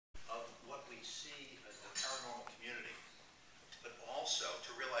also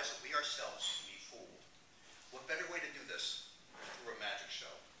to realize that we ourselves can be fooled. What better way to do this through a magic show?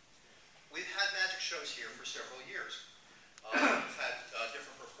 We've had magic shows here for several years. We've had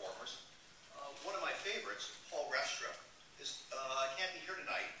different performers. One of my favorites, Paul Restra, can't be here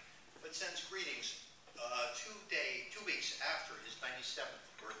tonight, but sends greetings 2 weeks after his 97th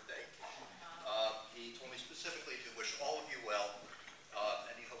birthday. He told me specifically to wish all of you well,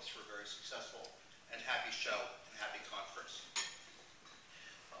 and he hopes for a very successful and happy show and happy conference.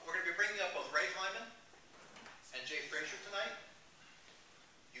 We're going to be bringing up both Ray Hyman and Jay Frazier tonight.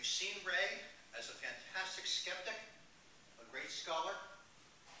 You've seen Ray as a fantastic skeptic, a great scholar.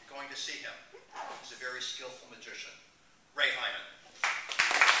 You're going to see him. He's a very skillful